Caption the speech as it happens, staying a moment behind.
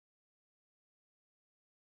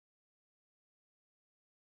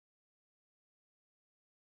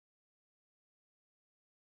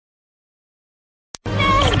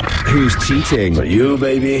Who's cheating? For you,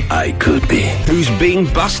 baby, I could be. Who's being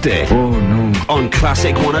busted? Oh, no. On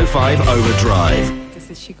Classic 105 Overdrive. This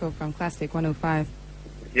is Chico from Classic 105.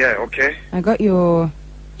 Yeah, okay. I got your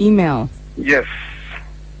email. Yes.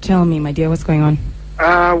 Tell me, my dear, what's going on?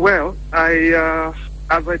 Well, as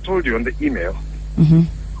I told you on the email,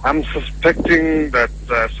 I'm suspecting that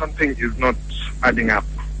something is not adding up.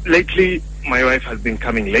 Lately, my wife has been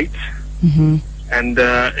coming late. And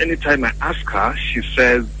anytime I ask her, she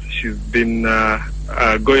says she's been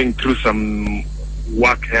going through some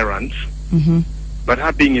work errands. But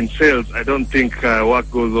her being in sales, I don't think work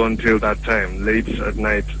goes on till that time, late at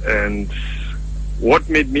night. And what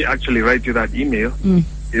made me actually write you that email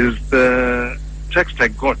is the text I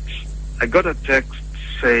got. I got a text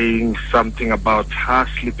saying something about her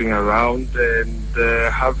sleeping around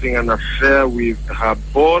and having an affair with her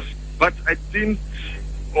boss, but I didn't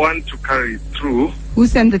want to carry it through. Who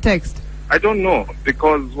sent the text? I don't know,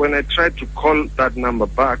 because when I tried to call that number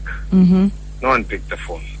back, no one picked the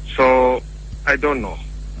phone. So I don't know.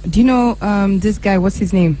 Do you know this guy? What's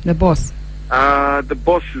his name? The boss? The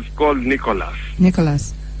boss is called Nicholas.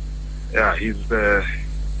 Nicholas. Yeah, he's a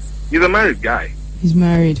married guy. He's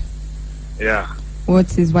married. Yeah.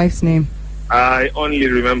 What's his wife's name? I only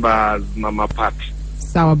remember as Mama Pat.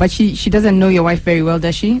 Sawa, but she doesn't know your wife very well,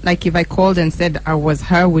 does she? Like, if I called and said I was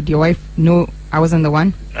her, would your wife know I wasn't the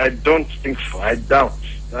one? I don't think so. I doubt.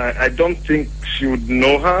 I don't think she would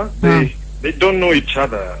know her. They don't know each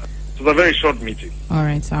other. It was a very short meeting. All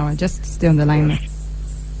right, Sawa. Just stay on the line. Yes.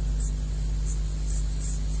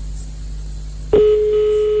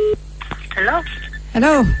 Hello?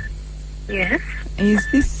 Hello. Yes? Is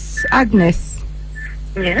this Agnes?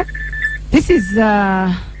 Yes? This is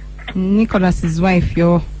Nicholas's wife,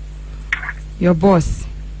 your boss.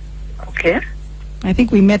 Okay. I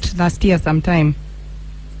think we met last year sometime.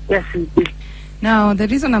 Yes, indeed. Now, the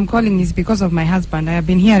reason I'm calling is because of my husband. I have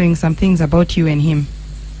been hearing some things about you and him.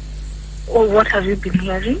 Oh, what have you been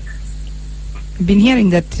hearing? I've been hearing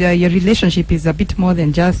that your relationship is a bit more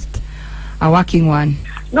than just a working one.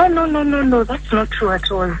 No, that's not true at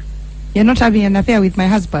all. You're not having an affair with my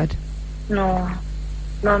husband? No,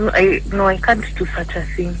 I can't do such a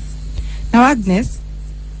thing. Now, Agnes,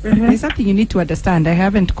 there's something you need to understand. I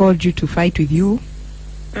haven't called you to fight with you.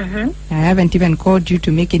 I haven't even called you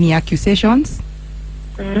to make any accusations.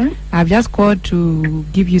 I've just called to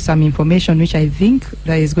give you some information which I think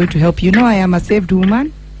that is going to help. You know, I am a saved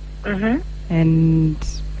woman. And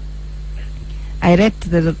I let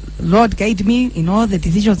the Lord guide me in all the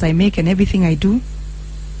decisions I make and everything I do.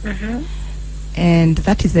 And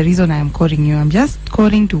that is the reason I am calling you. I'm just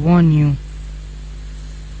calling to warn you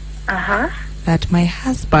that my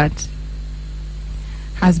husband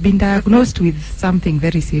has been diagnosed with something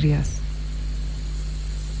very serious.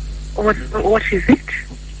 What is it?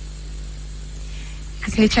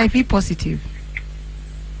 He's HIV positive.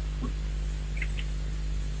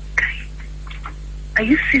 Are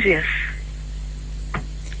you serious?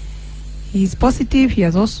 He's positive. He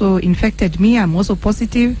has also infected me. I'm also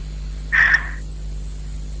positive.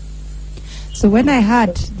 So when I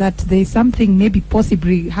heard that there's something maybe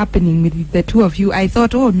possibly happening with the two of you, I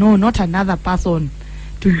thought, oh no, not another person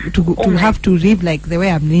to have to live like the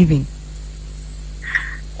way I'm living.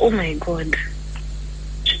 Oh my God.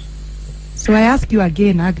 So I ask you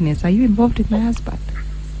again, Agnes, are you involved with my husband?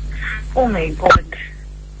 Oh my God.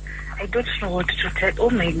 I don't know what to tell.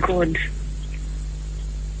 Oh my God.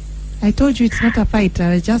 I told you it's not a fight.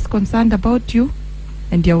 I was just concerned about you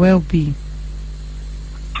and your well-being.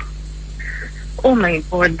 Oh my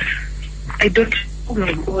God. Oh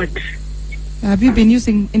my God. Have you been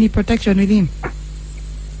using any protection with him?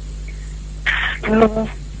 No.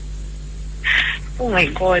 Oh my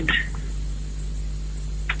God.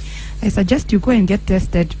 I suggest you go and get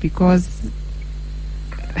tested because...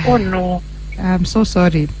 Oh no. I'm so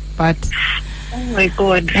sorry, but... Oh my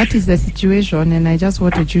God. That is the situation and I just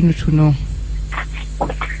wanted you to know.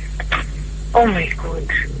 Oh my God.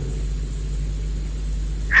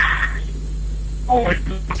 Oh my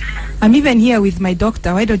God. I'm even here with my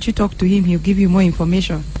doctor. Why don't you talk to him? He'll give you more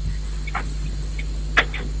information.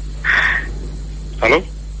 Hello?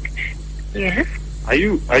 Yes? Are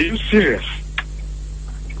you serious?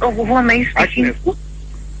 Oh, who am I speaking?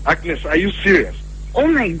 Agnes, are you serious? Oh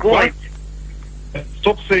my God. What?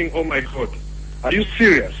 Stop saying, oh my God. Are you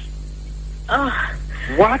serious?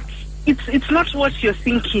 What? It's not what you're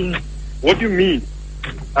thinking. What do you mean?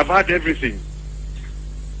 I've had everything.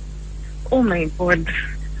 Oh my God.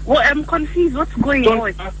 Well, I'm confused. What's going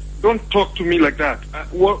on? Don't talk to me like that.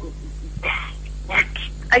 What?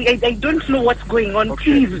 I don't know what's going on.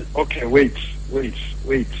 Okay. Please. Okay, wait.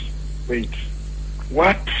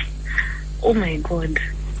 What? Oh my God.